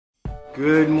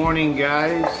Good morning,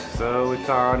 guys. So it's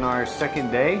on our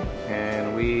second day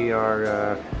and we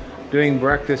are doing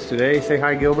breakfast today. Say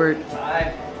hi, Gilbert.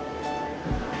 Hi.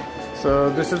 So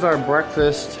this is our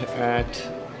breakfast at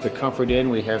the Comfort Inn.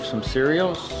 We have some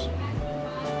cereals,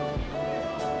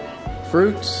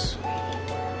 fruits,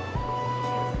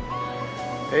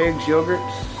 eggs,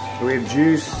 yogurts. We have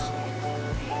juice,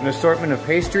 an assortment of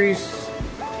pastries,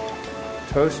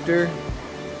 toaster,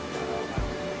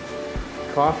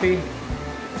 coffee.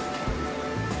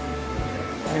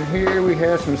 And here we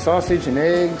have some sausage and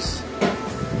eggs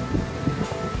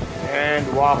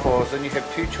and waffles. And you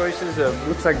have two choices of,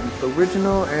 looks like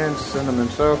original and cinnamon.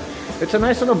 So it's a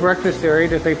nice little breakfast area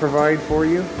that they provide for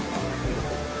you.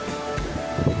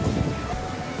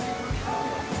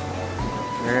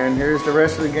 And here's the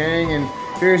rest of the gang. And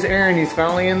here's Aaron, he's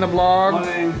finally in the vlog.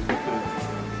 Morning.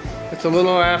 It's a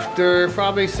little after,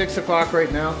 probably 6 o'clock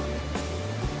right now.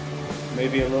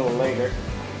 Maybe a little later.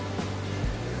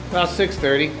 About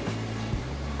 6:30.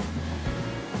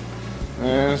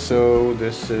 And so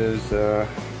this is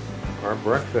our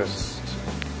breakfast.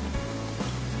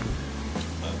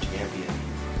 Champion.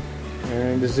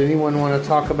 And does anyone want to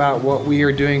talk about what we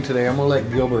are doing today? I'm gonna let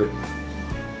Gilbert.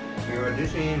 We're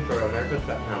auditioning for America's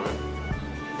Got Talent.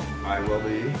 I will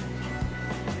be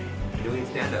doing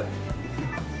stand-up.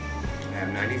 I have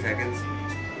 90 seconds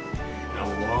and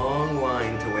a long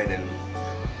line to wait in.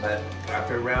 But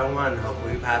after round one,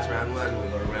 hopefully we pass round one, we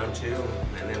go to round two,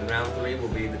 and then round three will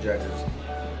be the judges.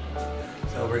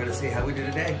 So we're gonna see how we do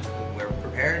today. We're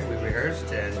prepared, we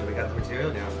rehearsed, and we got the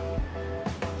material down.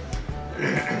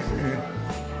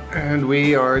 And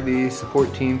we are the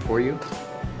support team for you.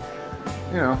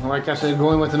 You know, like I said,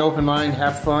 going with an open mind,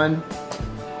 have fun.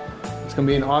 It's gonna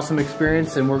be an awesome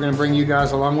experience, and we're gonna bring you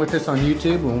guys along with us on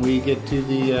YouTube when we get to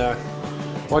the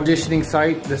auditioning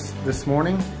site this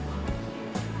morning.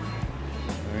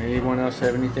 Anyone else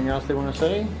have anything else they want to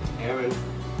say? Aaron,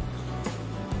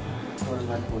 what am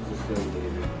I supposed to say,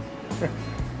 David?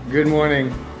 Good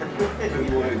morning.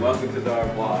 Good morning, welcome to our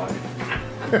vlog.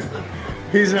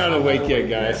 He's not awake yet,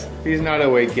 guys. He's not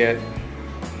awake yet.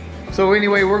 So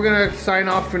anyway, we're gonna sign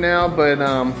off for now, but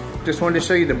just wanted to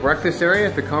show you the breakfast area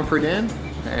at the Comfort Inn.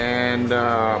 And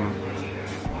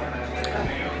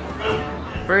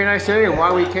very nice area,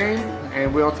 why we came,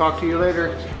 and we'll talk to you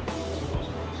later.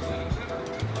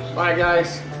 Bye,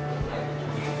 guys.